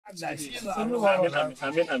Allah shi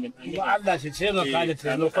amin. Kuma Allah shi taimaka da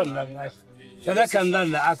taimakon nan nashi. Sadakan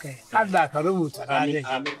nan da aka yi, Allah ka rubuta ladai.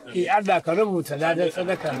 Allah ka rubuta ladai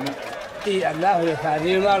sadakan nan. Allah ya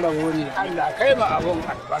kare ma rabo ne. Allah kai ma abun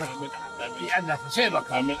albarka. Allah ka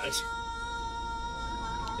taimaka. Amin.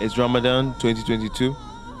 It's Ramadan 2022,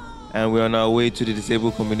 and we're on our way to the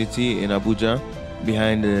disabled community in Abuja,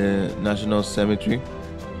 behind the National Cemetery.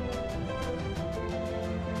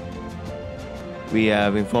 We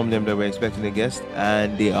have informed them that we're expecting a guest,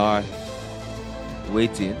 and they are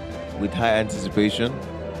waiting with high anticipation.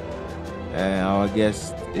 Our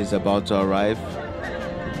guest is about to arrive,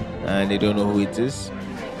 and they don't know who it is.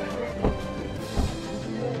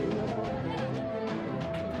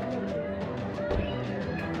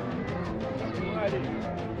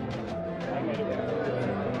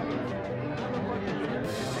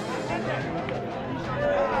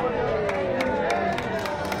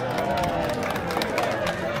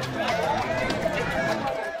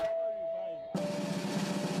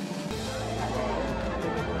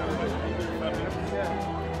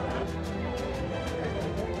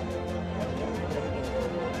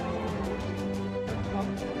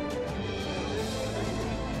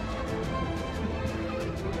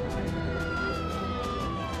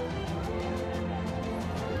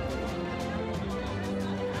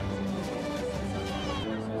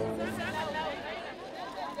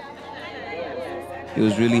 He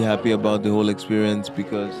was really happy about the whole experience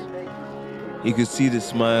because he could see the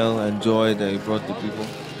smile and joy that he brought to people.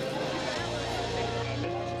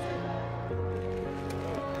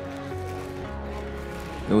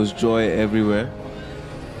 There was joy everywhere.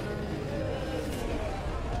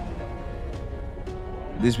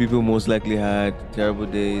 These people most likely had terrible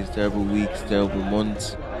days, terrible weeks, terrible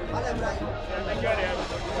months.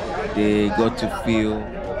 They got to feel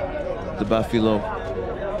the Baffi love.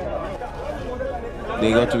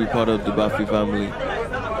 They got to be part of the Baffi family.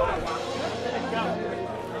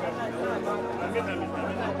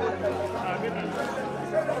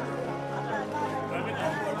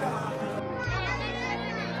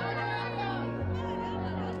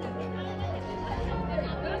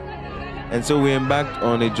 And so we embarked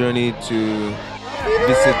on a journey to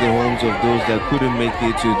visit the homes of those that couldn't make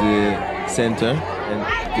it to the center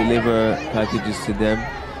and deliver packages to them.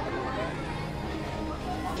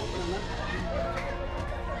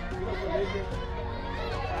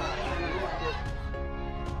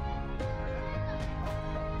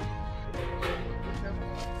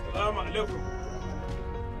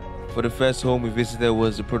 For the first home we visited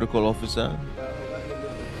was the protocol officer.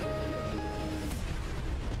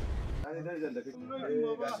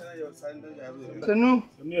 Sanu,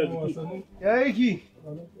 ya aiki?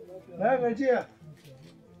 Na gajiya?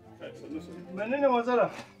 Menene matsala?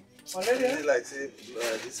 Is it like say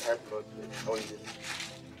this high blood how is it?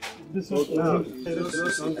 This one.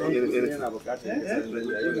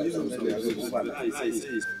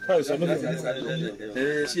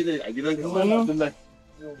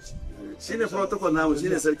 Shi ne protocol namu, shi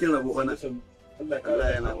ne sarkin rabo kana.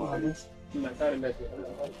 Allah yana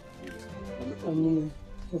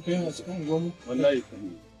wallahi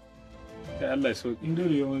kai Allah ya sauki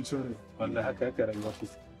indore yawancin rai wallahi haka rayuwa ce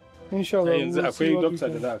Inshallah. yanzu akwai doctor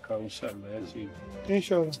da za a kawo inshallah ya ce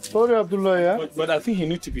Inshallah. Sorry Abdullah, yeah? But I think he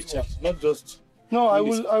needs to be checked, not just No, I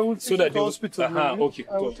will so take that him to hospital. okay.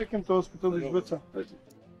 I will take him to hospital, it's better.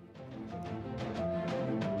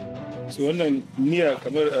 So wannan niyya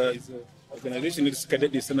kamar organization da suka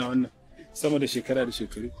dade suna wannan sama da shekara da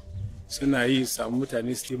shekaru suna yi samu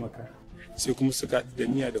mutane su taimaka sai kuma suka da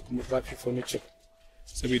niyya da kuma Baffi furniture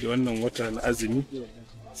saboda wannan wata na azumi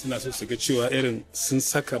suna so su ga cewa irin sun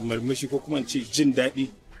saka marmashi ko kuma ce jin daɗi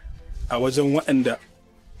a wajen waɗanda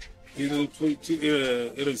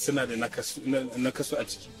irin suna da nakasu a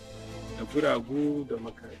ciki da guragu da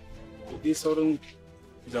makare da dai sauran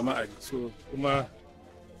jama'a so kuma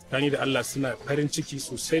tani da Allah suna farin ciki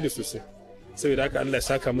sosai da sosai saboda haka Allah ya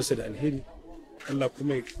saka musu da alheri Allah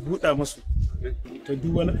kuma ya buɗa musu ta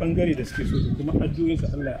duk wani bangare da suke so da kuma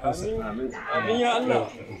addu'o'insu Allah ya ansa amin ya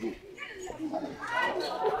Allah.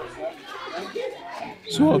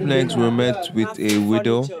 So up next we met with a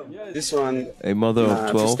widow, this one, a mother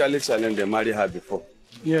of 12. Physically challenged, they married her before.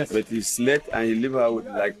 Yes. But he's late and he leave her with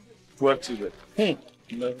like 12 children.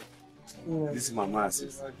 This is my mama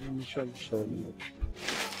sis.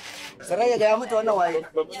 Saraya ga ya mutu wannan waye.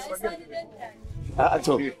 A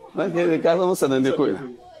to, nan ke ka zama sananne ko ina.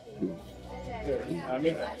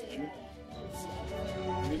 Amin.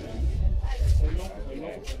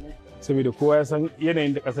 Saboda kowa ya san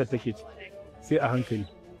yanayin da ƙasar take ciki sai a hankali.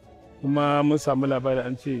 Kuma mun samu labari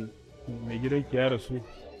an ce mai gidanki ya rasu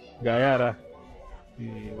ga yara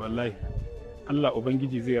wallahi Allah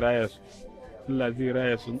ubangiji zai raya su, Allah zai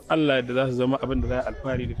raya su, Allah da za su zama abin da za a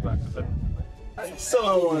alfahari da su a kasar.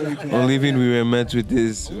 On leaving, we were met with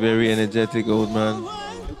this very energetic old man.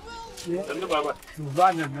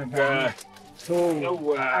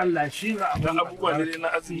 Allah shi ba abubuwa ne na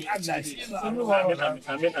azumi. Allah shi ba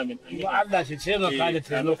Amin. Allah shi taimaka da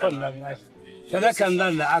taimakon nan nashi. Sadakan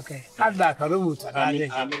nan da aka yi, Allah ka rubuta ladai.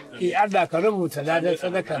 Allah ka rubuta ladai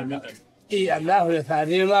sadakan nan. Allah ya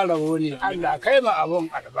tare ma rabo ne, Allah kai ma abun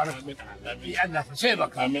albarka. Allah ka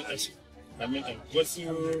taimaka. Amin.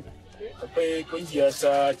 Wasu akwai kungiya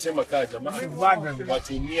ta taimaka jama'a.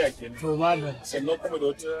 Wato niyya kenan. To madan. Sannan kuma da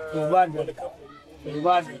wata. To madan.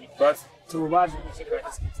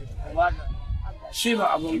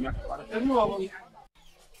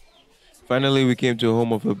 Finally, we came to a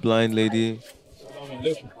home of a blind lady.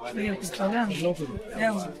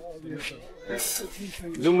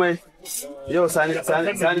 Jummai, yau Sani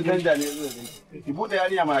Danja ne zuwa. Ki buɗe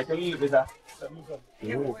yarinya ma kan lulluɓe ta.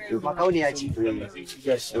 Makauniya ce.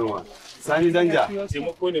 Yawa. Sani Danja.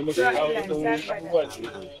 Taimako ne muka kawo don abubuwa ce.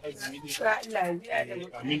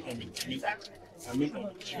 Amin.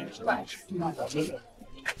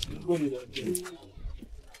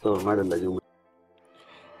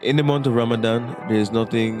 In the month of Ramadan, there is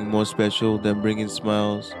nothing more special than bringing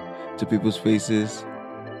smiles to people's faces.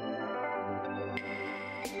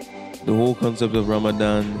 The whole concept of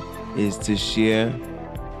Ramadan is to share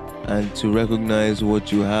and to recognize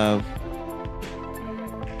what you have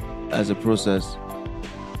as a process.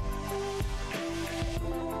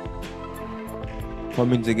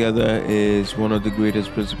 Coming together is one of the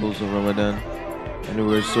greatest principles of Ramadan, and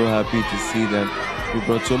we're so happy to see that we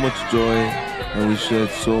brought so much joy and we shared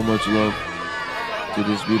so much love to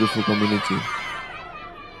this beautiful community.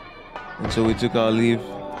 And so we took our leave,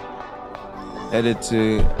 headed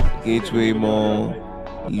to Gateway Mall,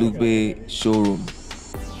 Lugbe showroom.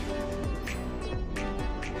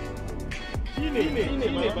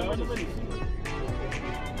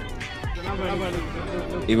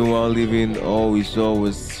 Even while leaving, all we saw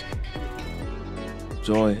was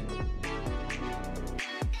joy.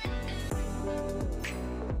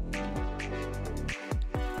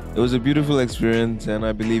 It was a beautiful experience, and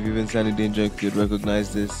I believe even Sani Danja could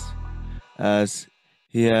recognize this, as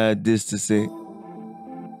he had this to say.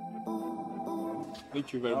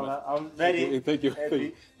 Thank you very much. I'm very Thank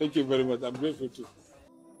you very much. I'm grateful too.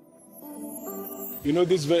 You know,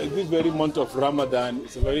 this very month of Ramadan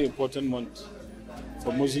is a very important month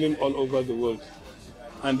for Muslims all over the world.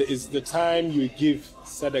 And it's the time you give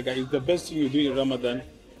sadaqah. It's the best thing you do in Ramadan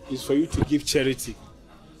is for you to give charity.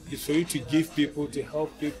 It's for you to give people, to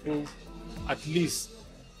help people, at least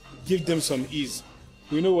give them some ease.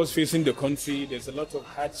 We know what's facing the country. There's a lot of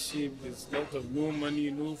hardship. There's a lot of no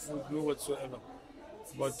money, no food, no whatsoever.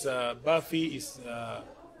 But Baffi is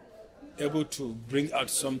able to bring out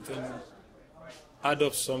something, add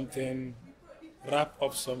up something, wrap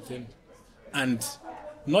up something, and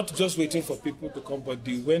not just waiting for people to come, but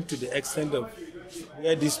they went to the extent of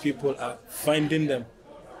where these people are, finding them.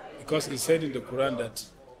 Because it said in the Quran that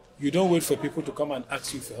you don't wait for people to come and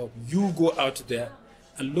ask you for help. You go out there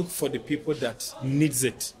and look for the people that needs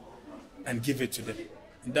it and give it to them.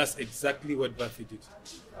 And that's exactly what Baffi did.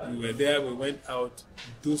 We were there, we went out.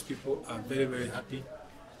 Those people are very, very happy.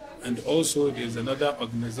 And also there's another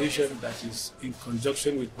organization that is in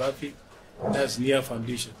conjunction with Baffi, that's Nia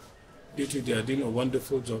Foundation. They are doing a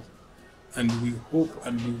wonderful job. And we hope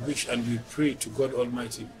and we wish and we pray to God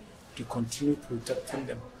Almighty to continue protecting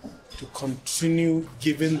them, to continue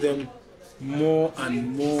giving them more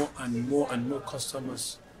and more and more and more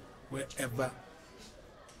customers wherever,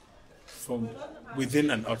 from within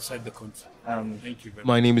and outside the country. Thank you very much.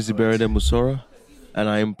 My name is Iberede Musora, and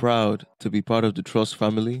I am proud to be part of the Trust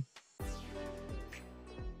family.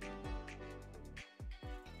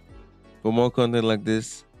 For more content like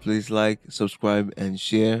this, please like, subscribe, and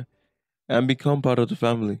share, and become part of the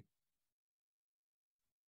family.